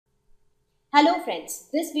Hello friends,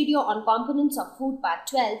 this video on components of food part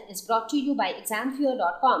 12 is brought to you by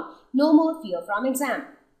examfear.com. No more fear from exam.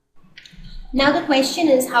 Now the question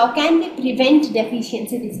is, how can we prevent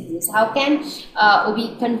deficiency diseases? How can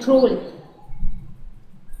we control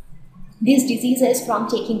these diseases from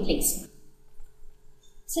taking place?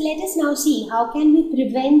 So let us now see how can we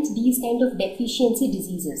prevent these kind of deficiency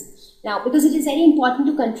diseases. Now because it is very important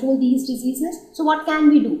to control these diseases, so what can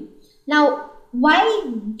we do? Now why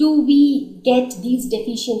do we get these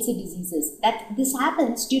deficiency diseases? That this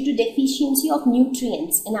happens due to deficiency of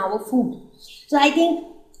nutrients in our food. So I think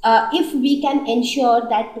if we can ensure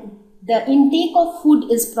that the intake of food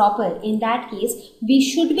is proper, in that case we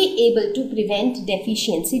should be able to prevent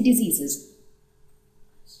deficiency diseases.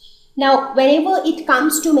 Now whenever it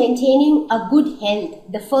comes to maintaining a good health,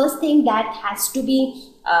 the first thing that has to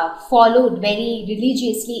be followed very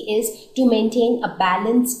religiously is to maintain a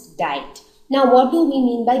balanced diet. Now, what do we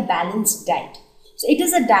mean by balanced diet? So, it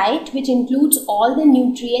is a diet which includes all the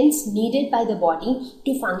nutrients needed by the body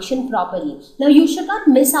to function properly. Now, you should not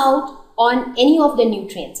miss out on any of the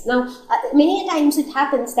nutrients. Now, many times it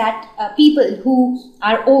happens that people who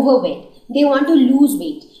are overweight, they want to lose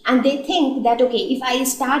weight and they think that, okay, if I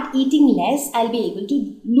start eating less, I'll be able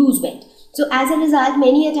to lose weight. So, as a result,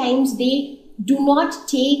 many a times they do not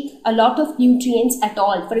take a lot of nutrients at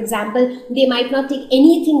all. For example, they might not take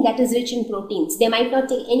anything that is rich in proteins. They might not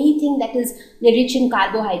take anything that is rich in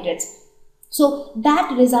carbohydrates. So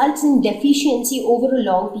that results in deficiency over a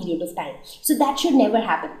long period of time. So that should never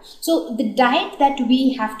happen. So the diet that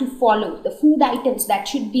we have to follow, the food items that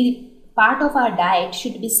should be part of our diet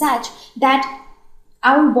should be such that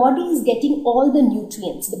our body is getting all the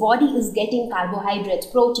nutrients. The body is getting carbohydrates,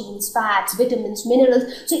 proteins, fats, vitamins, minerals.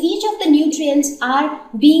 So each of the nutrients are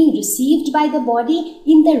being received by the body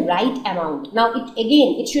in the right amount. Now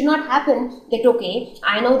it should not happen that, okay,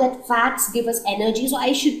 I know that fats give us energy, so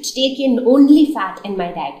I should take in only fat in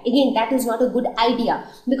my diet. Again, that is not a good idea,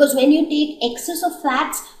 because when you take excess of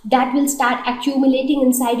fats, that will start accumulating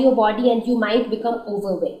inside your body and you might become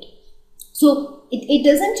overweight. So it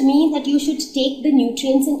doesn't mean that you should take the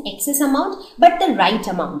nutrients in excess amount, but the right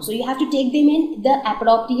amount. So you have to take them in the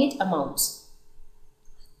appropriate amounts.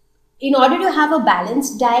 In order to have a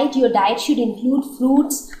balanced diet, your diet should include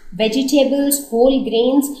fruits, vegetables, whole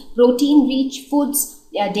grains, protein-rich foods,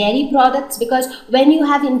 dairy products, because when you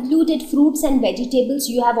have included fruits and vegetables,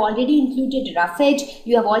 you have already included roughage,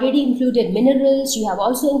 you have already included minerals, you have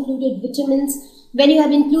also included vitamins. When you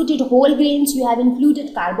have included whole grains, you have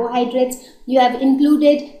included carbohydrates, you have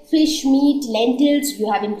included fish, meat, lentils,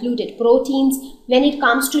 you have included proteins. When it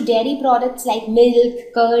comes to dairy products like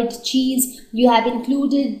milk, curd, cheese, you have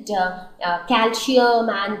included calcium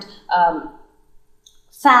and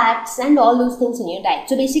fats and all those things in your diet.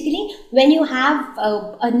 So basically, when you have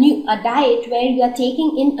a diet where you are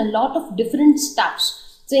taking in a lot of different stuffs,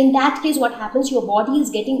 so in that case, what happens? Your body is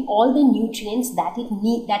getting all the nutrients that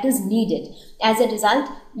is needed. As a result,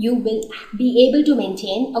 you will be able to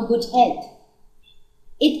maintain a good health.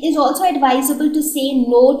 It is also advisable to say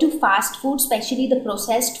no to fast food, especially the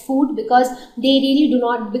processed food, because they really do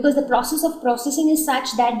not, because the process of processing is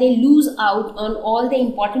such that they lose out on all the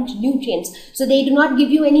important nutrients. So they do not give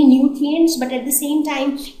you any nutrients, but at the same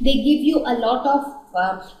time, they give you a lot of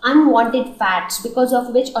unwanted fats, because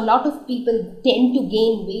of which a lot of people tend to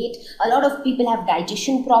gain weight. A lot of people have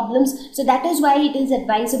digestion problems. So that is why it is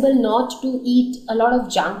advisable not to eat a lot of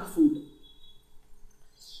junk food.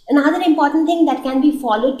 Another important thing that can be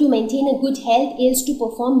followed to maintain a good health is to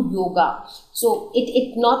perform yoga. So it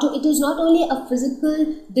is not only a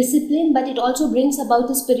physical discipline, but it also brings about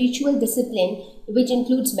a spiritual discipline, which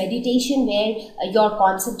includes meditation, where your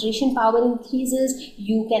concentration power increases,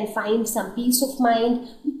 you can find some peace of mind.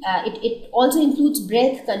 It also includes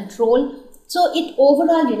breath control. So it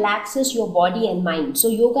overall relaxes your body and mind. So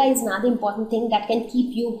yoga is another important thing that can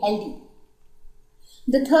keep you healthy.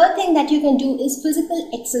 The third thing that you can do is physical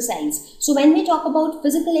exercise. So when we talk about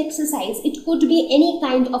physical exercise, it could be any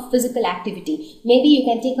kind of physical activity. Maybe you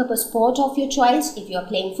can take up a sport of your choice if you are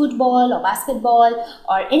playing football or basketball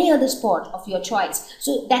or any other sport of your choice.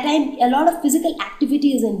 So that time a lot of physical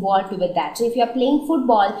activity is involved with that. So if you are playing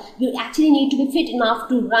football, you actually need to be fit enough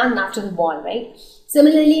to run after the ball, right?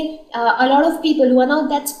 Similarly, a lot of people who are not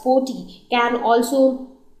that sporty can also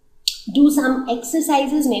do some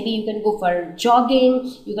exercises. Maybe you can go for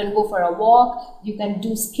jogging, you can go for a walk, you can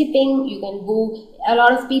do skipping, you can go, a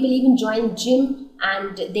lot of people even join gym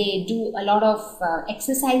and they do a lot of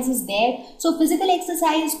exercises there. So physical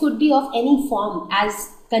exercise could be of any form,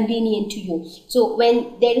 as convenient to you. So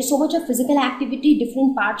when there is so much of physical activity,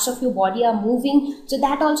 different parts of your body are moving, so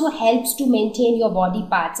that also helps to maintain your body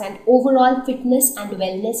parts, and overall fitness and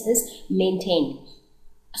wellness is maintained.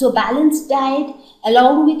 So balanced diet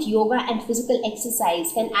along with yoga and physical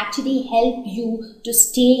exercise can actually help you to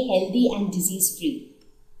stay healthy and disease free.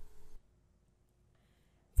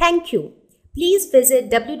 Thank you. Please visit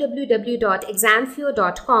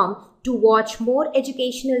www.examfear.com to watch more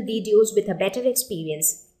educational videos with a better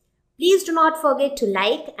experience. Please do not forget to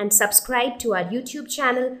like and subscribe to our YouTube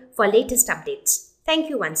channel for latest updates. Thank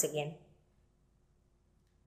you once again.